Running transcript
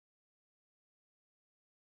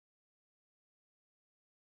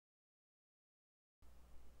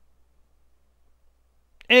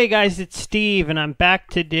Hey guys, it's Steve, and I'm back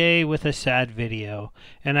today with a sad video.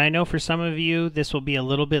 And I know for some of you this will be a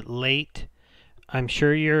little bit late. I'm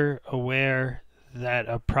sure you're aware that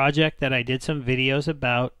a project that I did some videos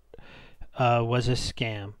about was a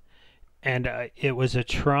scam. And it was a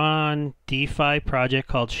Tron DeFi project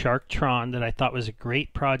called SharkTron that I thought was a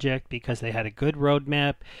great project because they had a good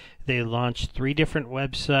roadmap. They launched 3 different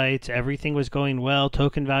websites. Everything was going well.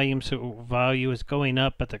 Token value was going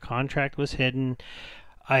up, but the contract was hidden.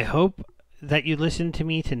 I hope that you listen to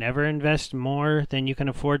me to never invest more than you can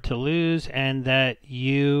afford to lose, and that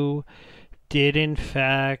you did in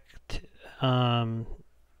fact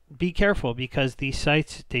be careful, because these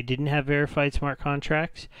sites, they didn't have verified smart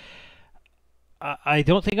contracts. I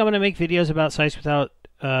don't think I'm going to make videos about sites without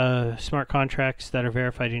smart contracts that are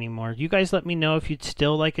verified anymore. You guys let me know if you'd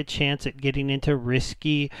still like a chance at getting into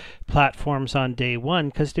risky platforms on day one,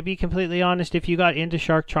 because to be completely honest, if you got into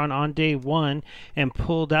SharkTron on day one and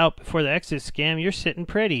pulled out before the exit scam, you're sitting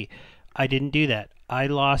pretty. I didn't do that. I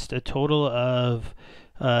lost a total of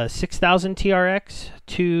 6,000 TRX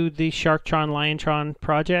to the SharkTron Liontron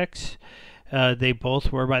projects. They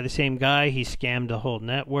both were by the same guy. He scammed the whole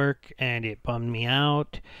network, and it bummed me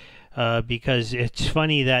out. Because it's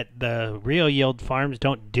funny that the real yield farms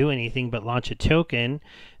don't do anything but launch a token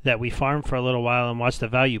that we farm for a little while and watch the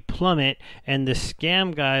value plummet, and the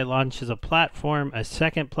scam guy launches a platform, a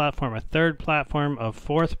second platform, a third platform, a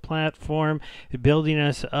fourth platform, building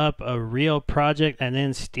us up a real project, and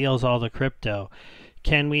then steals all the crypto.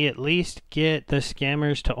 Can we at least get the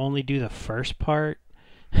scammers to only do the first part?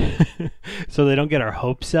 So they don't get our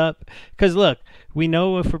hopes up? Because look, we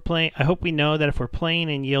know if we're playing, I hope we know that if we're playing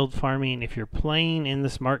in yield farming, if you're playing in the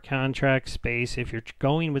smart contract space, if you're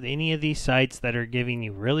going with any of these sites that are giving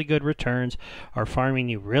you really good returns or farming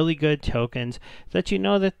you really good tokens, that you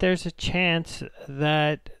know that there's a chance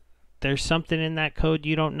that there's something in that code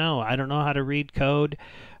you don't know. I don't know how to read code.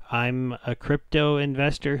 I'm a crypto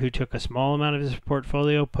investor who took a small amount of his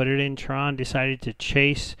portfolio, put it in Tron, decided to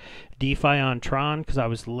chase DeFi on Tron because I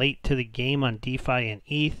was late to the game on DeFi and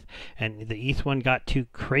ETH, and the ETH one got too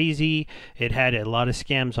crazy. It had a lot of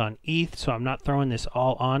scams on ETH, so I'm not throwing this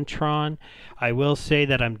all on Tron. I will say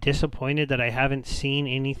that I'm disappointed that I haven't seen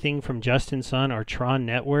anything from Justin Sun or Tron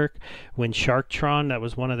Network when SharkTron, that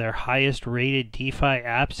was one of their highest rated DeFi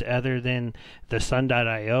apps other than the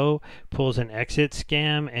Sun.io, pulls an exit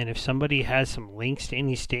scam. And if somebody has some links to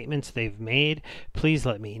any statements they've made, please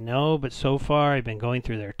let me know. But so far, I've been going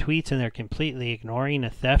through their tweets, and they're completely ignoring a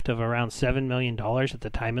theft of around $7 million at the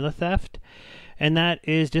time of the theft. And that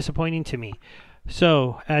is disappointing to me.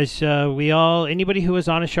 So, as anybody who was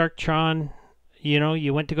on a SharkTron,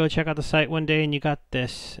 you went to go check out the site one day and you got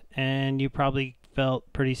this, and you probably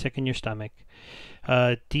felt pretty sick in your stomach.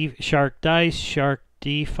 Shark Dice, Shark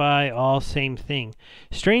DeFi, all same thing.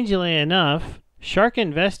 Strangely enough, Shark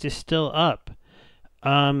Invest is still up.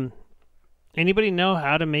 Anybody know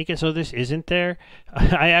how to make it so this isn't there?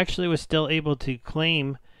 I actually was still able to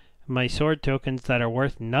claim my sword tokens that are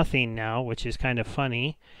worth nothing now, which is kind of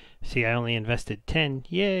funny. See, I only invested 10.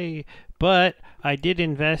 Yay! But I did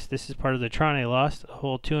invest, this is part of the Tron, I lost a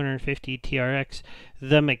whole 250 TRX.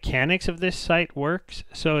 The mechanics of this site works,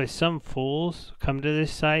 so if some fools come to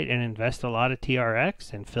this site and invest a lot of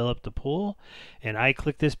TRX and fill up the pool, and I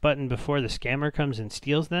click this button before the scammer comes and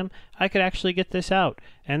steals them, I could actually get this out,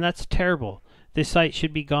 and that's terrible. This site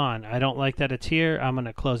should be gone. I don't like that it's here. I'm going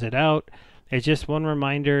to close it out. It's just one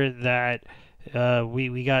reminder that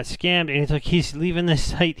we got scammed, and it's like he's leaving this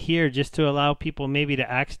site here just to allow people maybe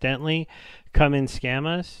to accidentally come and scam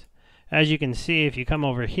us. As you can see, if you come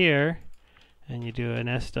over here and you do an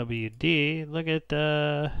SWD, look at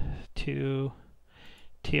the 2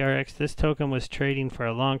 TRX. This token was trading for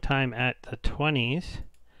a long time at the 20s,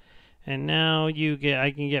 and now I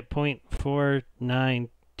can get 0.49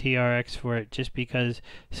 TRX for it just because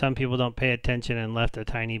some people don't pay attention and left a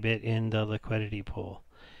tiny bit in the liquidity pool.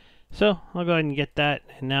 So I'll go ahead and get that,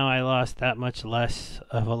 and now I lost that much less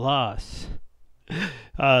of a loss.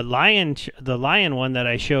 The Lion one that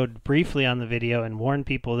I showed briefly on the video and warned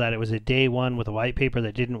people that it was a day one with a white paper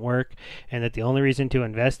that didn't work, and that the only reason to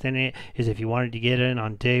invest in it is if you wanted to get in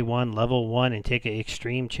on day one, level 1, and take an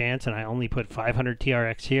extreme chance, and I only put 500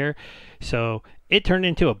 TRX here. So it turned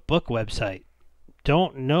into a book website.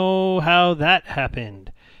 Don't know how that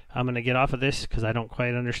happened. I'm going to get off of this because I don't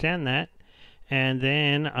quite understand that. And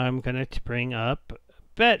then I'm going to bring up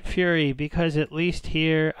Bet Fury, because at least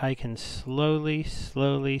here I can slowly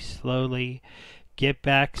get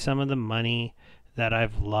back some of the money that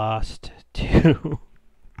I've lost to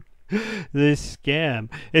This scam.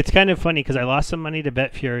 It's kind of funny because I lost some money to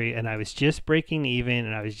BetFury and I was just breaking even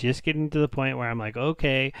and I was just getting to the point where I'm like,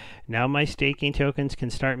 okay, now my staking tokens can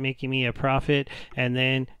start making me a profit. And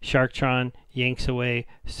then SharkTron yanks away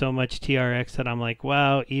so much TRX that I'm like,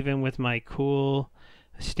 wow, even with my cool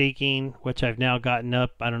staking, which I've now gotten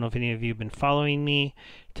up, I don't know if any of you have been following me,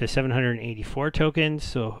 to 784 tokens,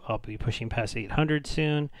 so I'll be pushing past 800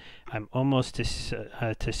 soon. I'm almost to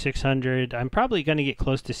 600. I'm probably going to get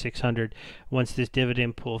close to 600 once this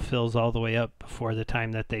dividend pool fills all the way up before the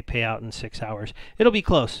time that they pay out in 6 hours. It'll be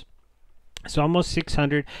close. So almost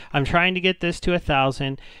 600. I'm trying to get this to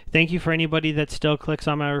 1,000. Thank you for anybody that still clicks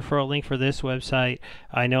on my referral link for this website.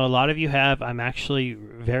 I know a lot of you have. I'm actually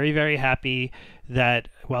very, very happy that,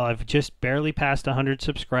 well, I've just barely passed 100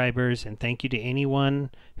 subscribers, and thank you to anyone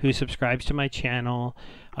who subscribes to my channel.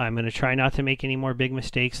 I'm going to try not to make any more big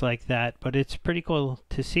mistakes like that, but it's pretty cool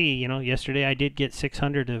to see. You know, yesterday I did get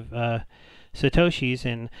 600 of Satoshis,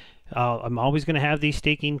 and I'm always going to have these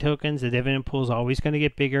staking tokens. The dividend pool is always going to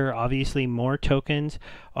get bigger. Obviously, more tokens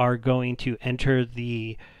are going to enter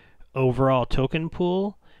the overall token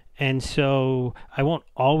pool. And so I won't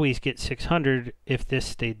always get 600 if this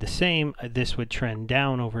stayed the same. This would trend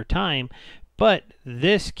down over time. But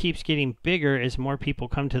this keeps getting bigger as more people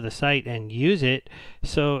come to the site and use it.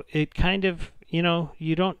 So it kind of, you know,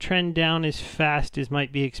 you don't trend down as fast as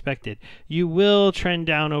might be expected. You will trend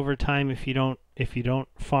down over time if you don't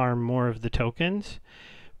farm more of the tokens.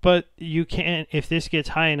 But you can, if this gets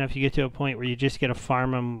high enough, you get to a point where you just get to farm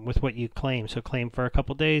them with what you claim. So claim for a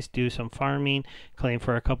couple days, do some farming, claim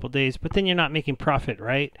for a couple days, but then you're not making profit,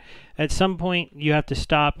 right? At some point, you have to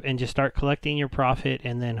stop and just start collecting your profit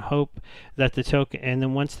and then hope that the token, and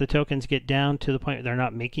then once the tokens get down to the point where they're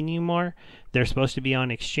not making you more, they're supposed to be on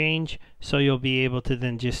exchange, so you'll be able to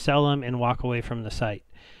then just sell them and walk away from the site.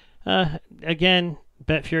 Again,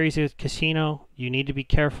 BetFury's a casino. You need to be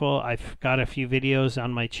careful. I've got a few videos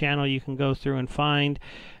on my channel you can go through and find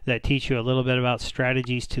that teach you a little bit about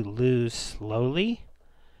strategies to lose slowly,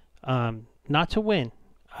 not to win.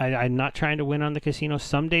 I'm not trying to win on the casino.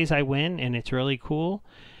 Some days I win and it's really cool.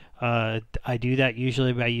 I do that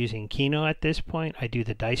usually by using Keno at this point. I do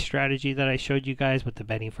the dice strategy that I showed you guys with the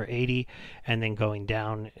betting for 80 and then going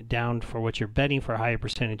down for what you're betting for a higher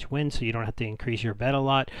percentage win, so you don't have to increase your bet a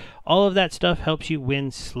lot. All of that stuff helps you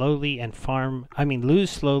win slowly and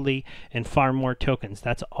lose slowly and farm more tokens.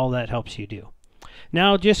 That's all that helps you do.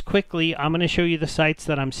 Now, just quickly, I'm going to show you the sites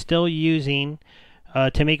that I'm still using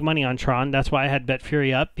to make money on Tron. That's why I had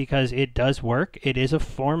BetFury up, because it does work. It is a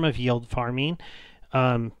form of yield farming.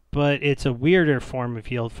 But it's a weirder form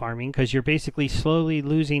of yield farming because you're basically slowly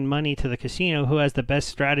losing money to the casino, who has the best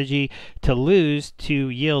strategy to lose to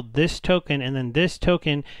yield this token, and then this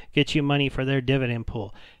token gets you money for their dividend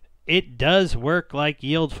pool. It does work like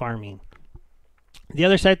yield farming. The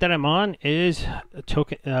other site that I'm on is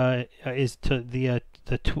the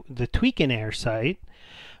Tweakin' site.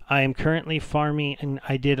 I am currently farming, and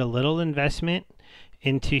I did a little investment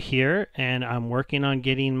into here, and I'm working on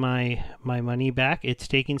getting my money back. It's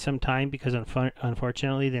taking some time because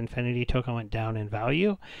unfortunately the Infinity token went down in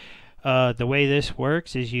value. The way this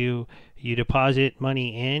works is you deposit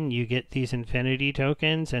money in, you get these Infinity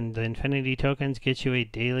tokens, and the Infinity tokens get you a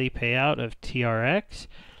daily payout of TRX,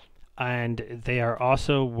 and they are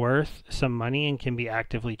also worth some money and can be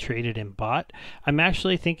actively traded and bought. I'm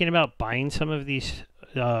actually thinking about buying some of these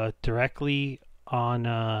directly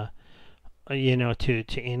on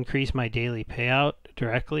to increase my daily payout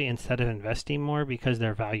directly instead of investing more, because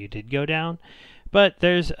their value did go down. But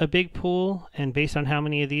there's a big pool, and based on how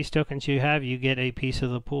many of these tokens you have, you get a piece of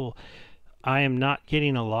the pool. I am not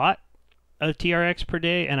getting a lot of TRX per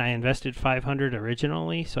day, and I invested 500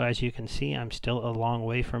 originally, so as you can see, I'm still a long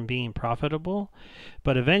way from being profitable.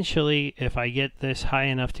 But eventually, if I get this high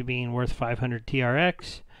enough to being worth 500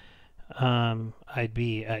 TRX, I'd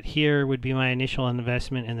be at here would be my initial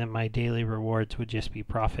investment, and then my daily rewards would just be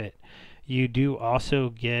profit. You do also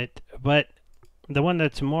get, but the one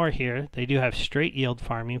that's more here, they do have straight yield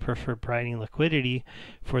farming for providing liquidity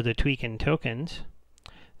for the Tweakin' tokens.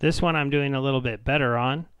 This one I'm doing a little bit better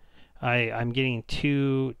on. I'm getting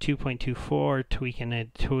 2.24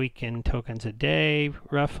 Tweakin' tokens a day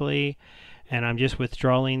roughly, and I'm just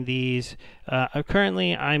withdrawing these.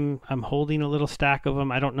 Currently, I'm holding a little stack of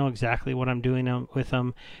them. I don't know exactly what I'm doing with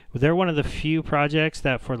them. They're one of the few projects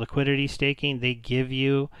that for liquidity staking, they give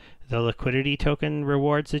you the liquidity token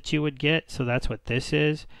rewards that you would get. So that's what this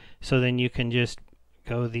is. So then you can just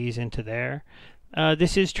go these into there.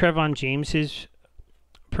 This is Trevon James's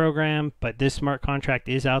program, but this smart contract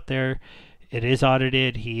is out there. It is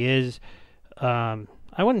audited. He is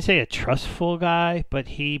I wouldn't say a trustful guy, but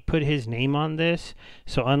he put his name on this.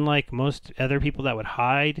 So unlike most other people that would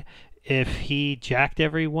hide, if he jacked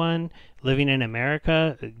everyone living in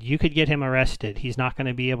America, you could get him arrested. He's not going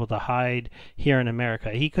to be able to hide here in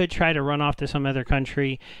America. He could try to run off to some other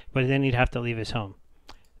country, but then he'd have to leave his home.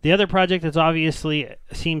 The other project that's obviously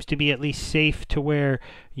seems to be at least safe to where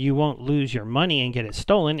you won't lose your money and get it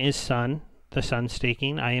stolen is Sun. The Sun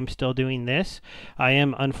staking. I am still doing this. I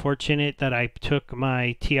am unfortunate that I took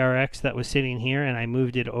my TRX that was sitting here and I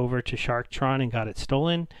moved it over to SharkTron and got it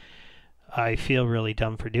stolen. I feel really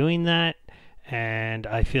dumb for doing that, and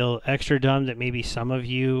I feel extra dumb that maybe some of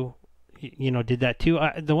you did that too.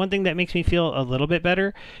 The one thing that makes me feel a little bit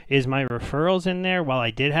better is my referrals in there. While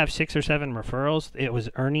I did have 6 or 7 referrals, it was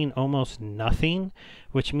earning almost nothing,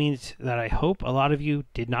 which means that I hope a lot of you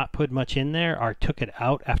did not put much in there or took it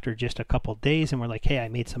out after just a couple days and were like, hey, I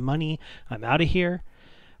made some money, I'm out of here.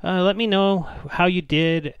 Let me know how you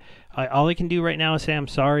did. All I can do right now is say I'm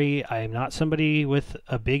sorry. I am not somebody with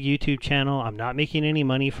a big YouTube channel. I'm not making any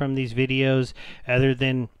money from these videos other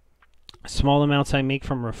than small amounts I make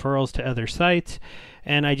from referrals to other sites,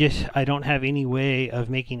 and I don't have any way of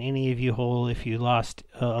making any of you whole if you lost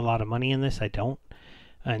a lot of money in this. I don't,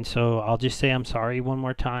 and so I'll just say I'm sorry one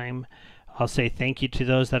more time. I'll say thank you to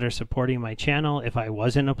those that are supporting my channel. If I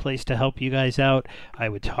was in a place to help you guys out, I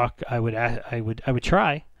would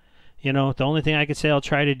try. The only thing I could say I'll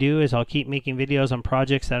try to do is I'll keep making videos on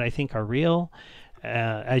projects that I think are real.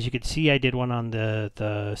 As you can see, I did one on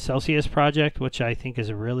the Celsius project, which I think is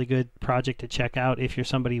a really good project to check out if you're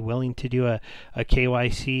somebody willing to do a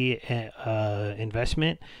KYC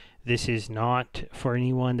investment. This is not for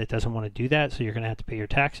anyone that doesn't want to do that, so you're going to have to pay your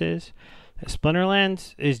taxes.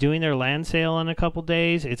 Splinterlands is doing their land sale in a couple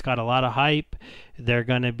days. It's got a lot of hype. They're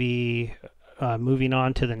going to be moving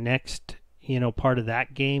on to the next part of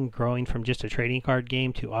that game, growing from just a trading card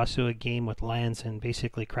game to also a game with lands and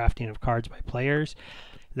basically crafting of cards by players.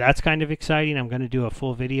 That's kind of exciting. I'm going to do a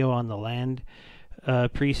full video on the land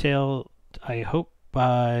pre-sale, I hope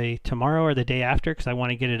by tomorrow or the day after, because I want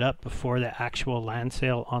to get it up before the actual land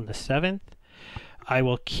sale on the 7th. I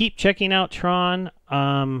will keep checking out Tron,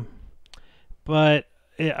 but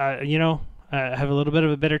I have a little bit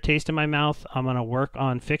of a bitter taste in my mouth. I'm going to work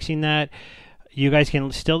on fixing that. You guys can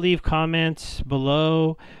still leave comments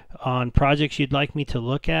below on projects you'd like me to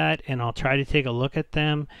look at, and I'll try to take a look at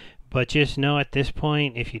them. But just know at this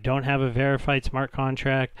point, if you don't have a verified smart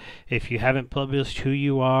contract, if you haven't published who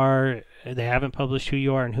you are, they haven't published who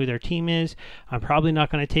you are and who their team is, I'm probably not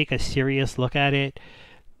going to take a serious look at it.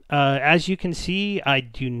 As you can see, I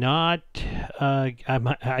do not.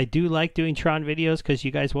 I do like doing Tron videos because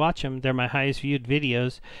you guys watch them. They're my highest viewed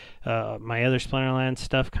videos. My other Splinterland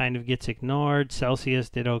stuff kind of gets ignored. Celsius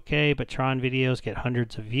did okay, but Tron videos get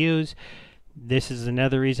hundreds of views. This is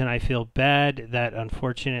another reason I feel bad that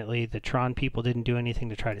unfortunately the Tron people didn't do anything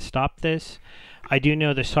to try to stop this. I do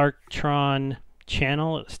know the SharkTron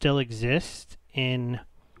channel still exists in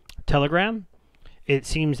Telegram. It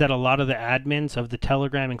seems that a lot of the admins of the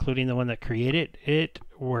Telegram, including the one that created it,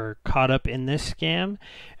 were caught up in this scam.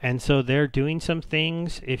 And so they're doing some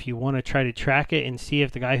things if you want to try to track it and see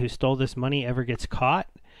if the guy who stole this money ever gets caught.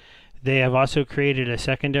 They have also created a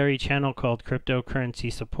secondary channel called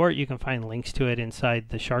Cryptocurrency Support. You can find links to it inside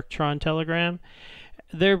the SharkTron Telegram.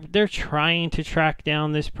 They're trying to track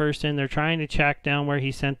down this person. They're trying to track down where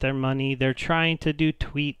he sent their money. They're trying to do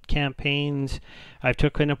tweet campaigns. I've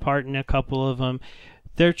taken a part in a couple of them.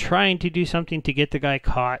 They're trying to do something to get the guy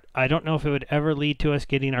caught. I don't know if it would ever lead to us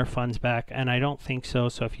getting our funds back, and I don't think so.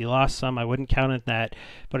 So if you lost some, I wouldn't count on that.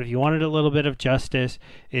 But if you wanted a little bit of justice,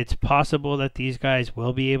 it's possible that these guys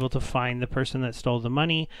will be able to find the person that stole the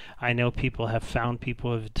money. I know people have found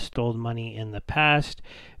people who have stolen money in the past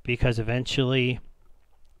because eventually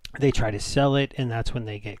they try to sell it, and that's when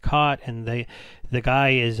they get caught. And the guy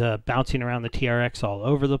is bouncing around the TRX all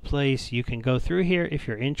over the place. You can go through here if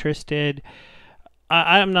you're interested.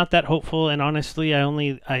 I'm not that hopeful, and honestly, I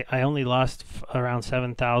only lost around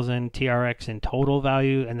 7,000 TRX in total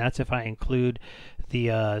value, and that's if I include the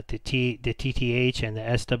TTH and the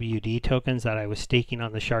SWD tokens that I was staking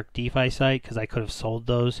on the Shark DeFi site, because I could have sold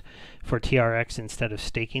those for TRX instead of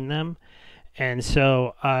staking them. And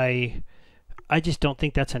so I just don't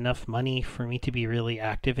think that's enough money for me to be really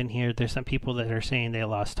active in here. There's some people that are saying they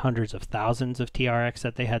lost hundreds of thousands of TRX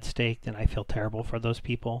that they had staked, and I feel terrible for those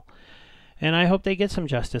people. And I hope they get some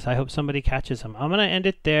justice. I hope somebody catches them. I'm going to end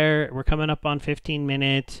it there. We're coming up on 15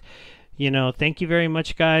 minutes. Thank you very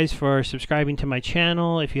much, guys, for subscribing to my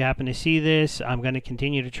channel. If you happen to see this, I'm going to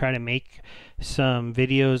continue to try to make some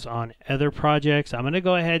videos on other projects. I'm going to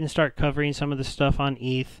go ahead and start covering some of the stuff on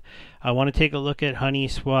ETH. I want to take a look at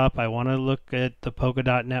HoneySwap. I want to look at the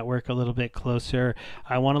Polkadot network a little bit closer.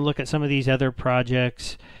 I want to look at some of these other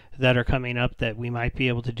projects that are coming up that we might be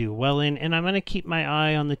able to do well in, and I'm going to keep my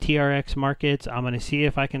eye on the TRX markets. I'm going to see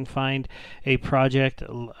if I can find a project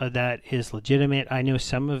that is legitimate. I know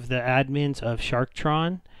some of the admins of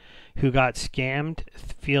SharkTron who got scammed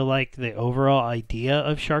feel like the overall idea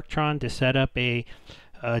of SharkTron to set up a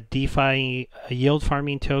DeFi yield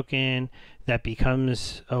farming token that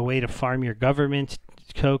becomes a way to farm your government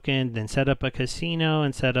token, then set up a casino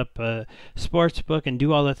and set up a sports book and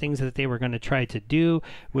do all the things that they were going to try to do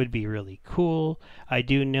would be really cool. I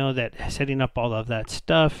do know that setting up all of that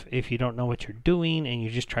stuff, if you don't know what you're doing and you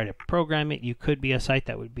just try to program it, you could be a site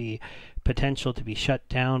that would be potential to be shut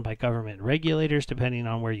down by government regulators depending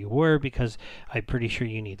on where you were, because I'm pretty sure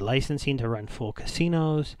you need licensing to run full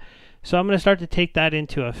casinos. So I'm going to start to take that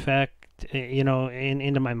into effect,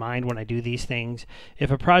 into my mind when I do these things.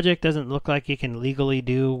 If a project doesn't look like it can legally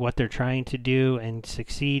do what they're trying to do and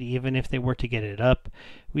succeed, even if they were to get it up,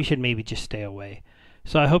 we should maybe just stay away.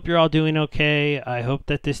 So I hope you're all doing okay. I hope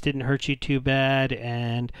that this didn't hurt you too bad,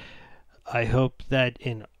 and I hope that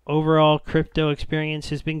an overall crypto experience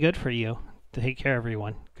has been good for you. Take care,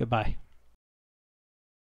 everyone. Goodbye.